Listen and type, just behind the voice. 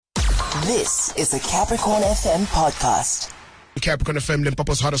This is the Capricorn FM podcast. Capricorn FM,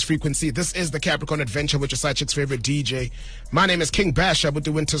 Limpopo's hottest frequency. This is the Capricorn Adventure with your side chick's favorite DJ. My name is King Basha with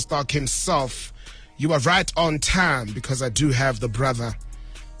the Winter Stalk himself. You are right on time because I do have the brother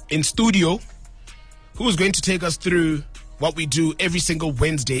in studio who is going to take us through what we do every single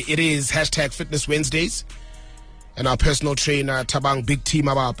Wednesday. It is hashtag Fitness Wednesdays. And our personal trainer, Thabang Big T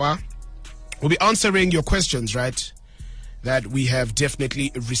Mabapa, will be answering your questions, right? That we have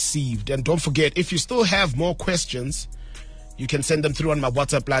definitely received. And don't forget, if you still have more questions, you can send them through on my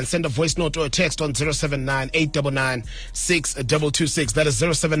WhatsApp line. Send a voice note or a text on 079-899-6226. That is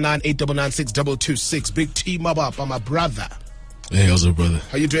 079-899-6226. Big T Mabapa, my brother. Hey, how's it, brother?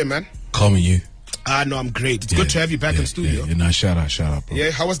 How you doing, man? Call me you. No, I'm great. It's good to have you back in studio. Yeah, no, shout out, bro. Yeah,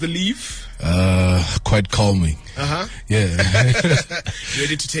 how was the leave? Quite calming. Yeah. You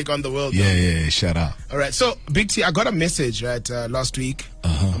ready to take on the world? Yeah, shout out. All right, so Big T, I got a message last week.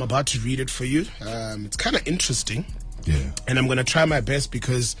 I'm about to read it for you. It's kind of interesting. Yeah. And I'm going to try my best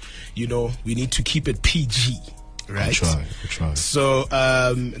because, you know, we need to keep it PG, right? I'll try. So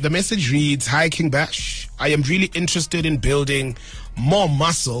the message reads, "Hi, King Bash. I am really interested in building more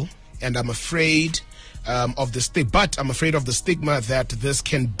muscle, and I'm afraid of the stigma that this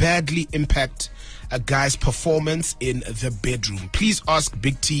can badly impact a guy's performance in the bedroom. Please ask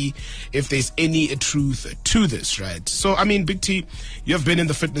Big T if there's any truth to this," right? So, I mean, Big T, you have been in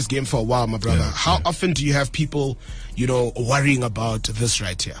the fitness game for a while, my brother. How often do you have people, you know, worrying about this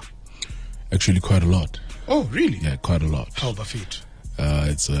right here? Actually, quite a lot. Oh, really? Yeah, quite a lot. How about it?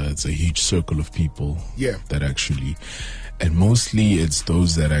 It's a huge circle of people. Yeah. That actually, and mostly it's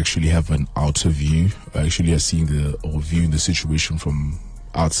those that actually have an outer view, actually are seeing viewing the situation from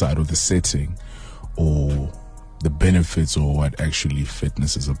outside of the setting, or the benefits, or what actually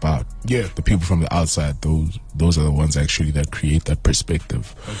fitness is about. Yeah. The people from the outside, those are the ones actually that create that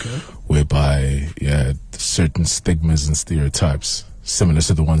perspective. Okay. Whereby, certain stigmas and stereotypes, similar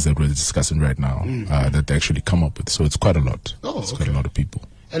to the ones that we're discussing right now, that they actually come up with. So it's quite a lot. It's quite a lot of people.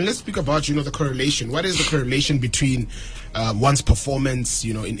 And let's speak about, you know, the correlation. What is the correlation between one's performance,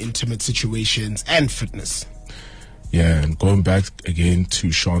 you know, in intimate situations and fitness? Yeah, and going back again to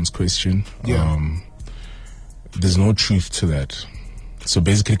Sean's question, there's no truth to that. So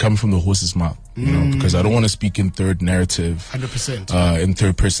basically coming from the horse's mouth, you know, because I don't want to speak in third narrative. 100%. In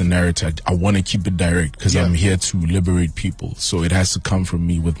third person narrative. I want to keep it direct because I'm here to liberate people. So it has to come from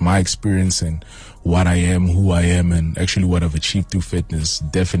me with my experience and what I am, who I am, and actually what I've achieved through fitness.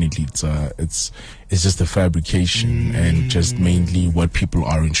 Definitely, it's just a fabrication and just mainly what people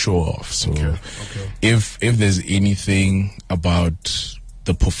are unsure of. So if there's anything about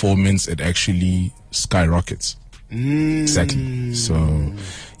the performance, it actually skyrockets. Exactly. So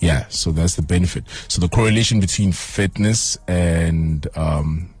so that's the benefit. So the correlation between fitness and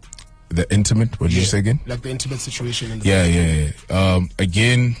the intimate, what did you say again? Like the intimate situation in the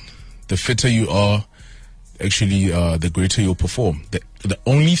again, the fitter you are, actually the greater you'll perform. The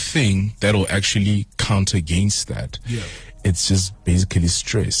only thing that will actually count against that, it's just basically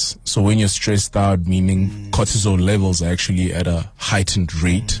stress. So when you're stressed out, meaning cortisol levels are actually at a heightened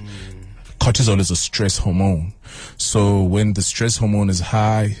rate. Cortisol is a stress hormone. So when the stress hormone is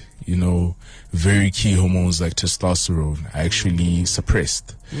high, you know, very key hormones like testosterone are actually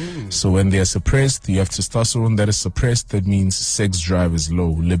suppressed. So when they are suppressed, you have testosterone that is suppressed. That means sex drive is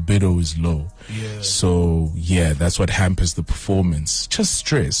low, libido is low. So that's what hampers the performance. Just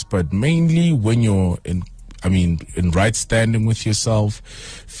stress, but mainly when you're in right standing with yourself,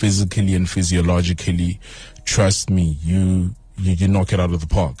 physically and physiologically, trust me, you knock it out of the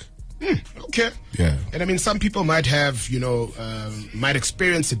park. Okay. Yeah. And I mean, some people might have, you know, might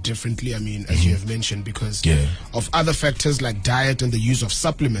experience it differently, I mean, as you have mentioned, because of other factors like diet and the use of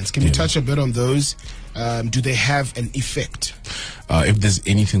supplements. Can you touch a bit on those? Do they have an effect? If there's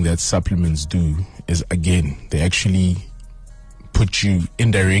anything that supplements do, is again, they actually put you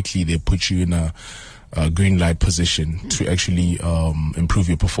indirectly, they put you in a green light position to actually improve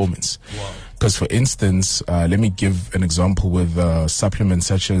your performance. Wow. Because, for instance, let me give an example with supplements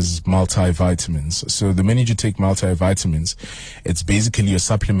such as multivitamins. So the minute you take multivitamins, it's basically you're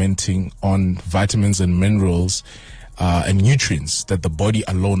supplementing on vitamins and minerals and nutrients that the body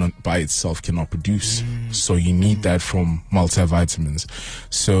alone by itself cannot produce. So you need that from multivitamins.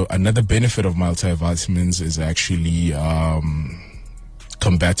 So another benefit of multivitamins is actually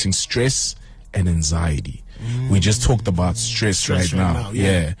combating stress and anxiety. We just talked about stress right now.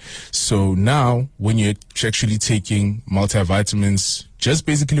 So now when you're actually taking multivitamins just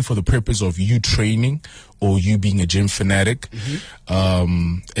basically for the purpose of you training or you being a gym fanatic,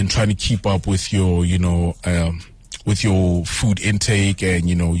 and trying to keep up with your, with your food intake and,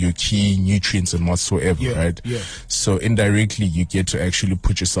 you know, your key nutrients and whatsoever, right? Yeah. So indirectly, you get to actually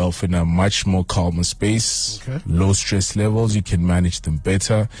put yourself in a much more calmer space, low stress levels, you can manage them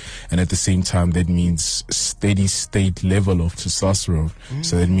better. And at the same time, that means steady state level of testosterone.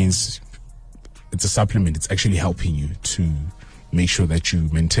 So that means it's a supplement. It's actually helping you to make sure that you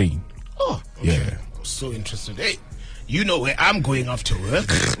maintain. Oh, okay. Yeah. I'm so interested. Hey, you know where I'm going after work.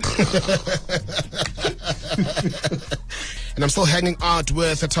 And I'm still hanging out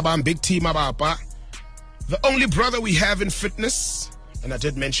with Thabang Big T Mabapa, the only brother we have in fitness. And I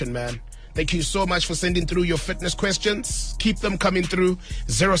did mention, man, thank you so much for sending through your fitness questions. Keep them coming through.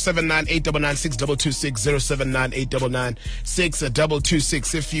 079-899-6226,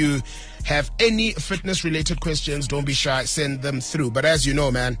 079-899-6226. If you have any fitness-related questions, don't be shy, send them through. But as you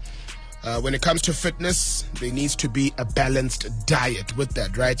know, man, when it comes to fitness, there needs to be a balanced diet with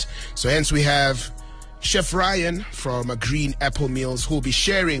that, right? So hence we have Chef Ryan from Green Apple Meals who will be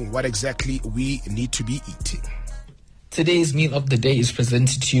sharing what exactly we need to be eating. Today's meal of the day is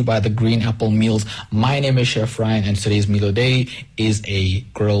presented to you by the Green Apple Meals. My name is Chef Ryan, and today's meal of the day is a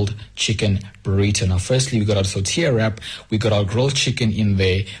grilled chicken burrito. Now, firstly, we got our tortilla wrap. We got our grilled chicken in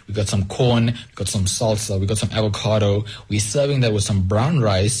there. We got some corn. We got some salsa. We got some avocado. We're serving that with some brown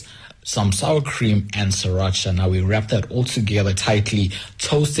rice, some sour cream, and sriracha. Now, we wrap that all together tightly,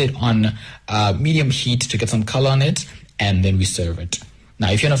 toast it on medium heat to get some color on it, and then we serve it. Now,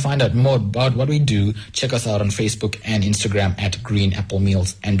 if you want to find out more about what we do, check us out on Facebook and Instagram at Green Apple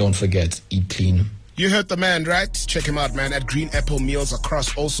Meals. And don't forget, eat clean. You heard the man, right? Check him out, man, at Green Apple Meals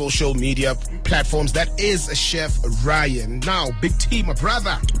across all social media platforms. That is Chef Ryan. Now, Big T, my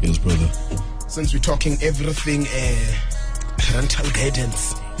brother. Yes, brother. Since we're talking everything parental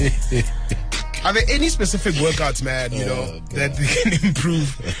guidance, are there any specific workouts, man, you know, that can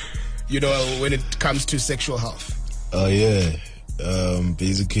improve, you know, when it comes to sexual health? Yeah.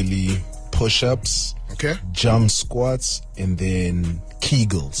 Basically push-ups, jump squats, and then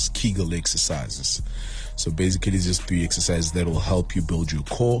Kegel exercises. So basically just 3 exercises that will help you build your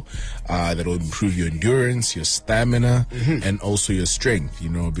core, that will improve your endurance, your stamina, and also your strength, you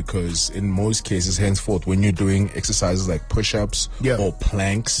know, because in most cases, henceforth, when you're doing exercises like push-ups or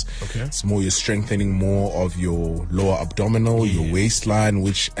planks, it's more you're strengthening more of your lower abdominal, your waistline,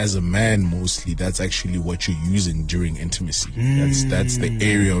 which as a man, mostly, that's actually what you're using during intimacy. That's the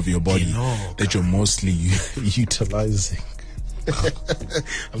area of your body that you're mostly utilizing.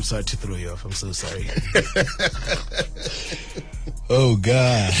 I'm sorry to throw you off. I'm so sorry. Oh,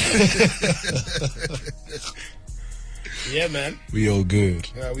 God. Yeah, man. We all good.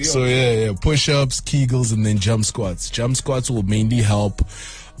 Yeah, push-ups, Kegels, and then jump squats. Jump squats will mainly help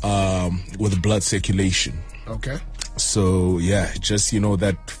with blood circulation. Okay. So, yeah, just, you know,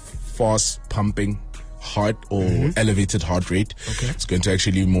 that fast pumping heart or elevated heart rate. It's going to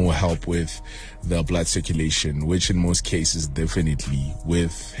actually more help with the blood circulation, which in most cases, definitely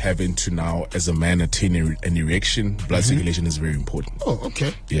with having to now, as a man, attain an erection, blood circulation is very important. Oh,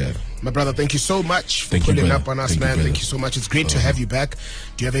 okay. Yeah. My brother, thank you so much for pulling up on us, man. Thank you so much. It's great to have you back.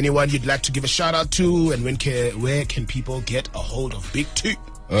 Do you have anyone you'd like to give a shout out to? And where can people get a hold of Big T?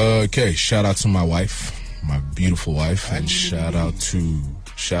 Okay, shout out to my wife, my beautiful wife, and shout out to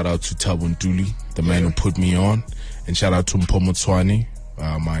Thabang Explains, the man who put me on, and shout out to Mpomotswani,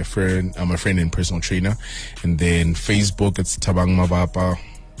 my friend and personal trainer. And then Facebook, it's Thabang Mabapa.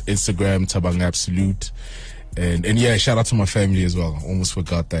 Instagram, Thabang Absolute. And yeah, shout out to my family as well. Almost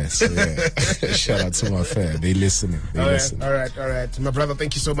forgot that. So yeah, shout out to my fam. They listening. All right. My brother,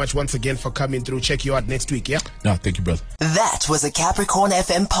 thank you so much once again for coming through. Check you out next week, yeah? No, thank you, brother. That was a Capricorn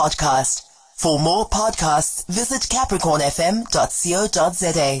FM podcast. For more podcasts, visit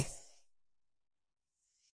capricornfm.co.za.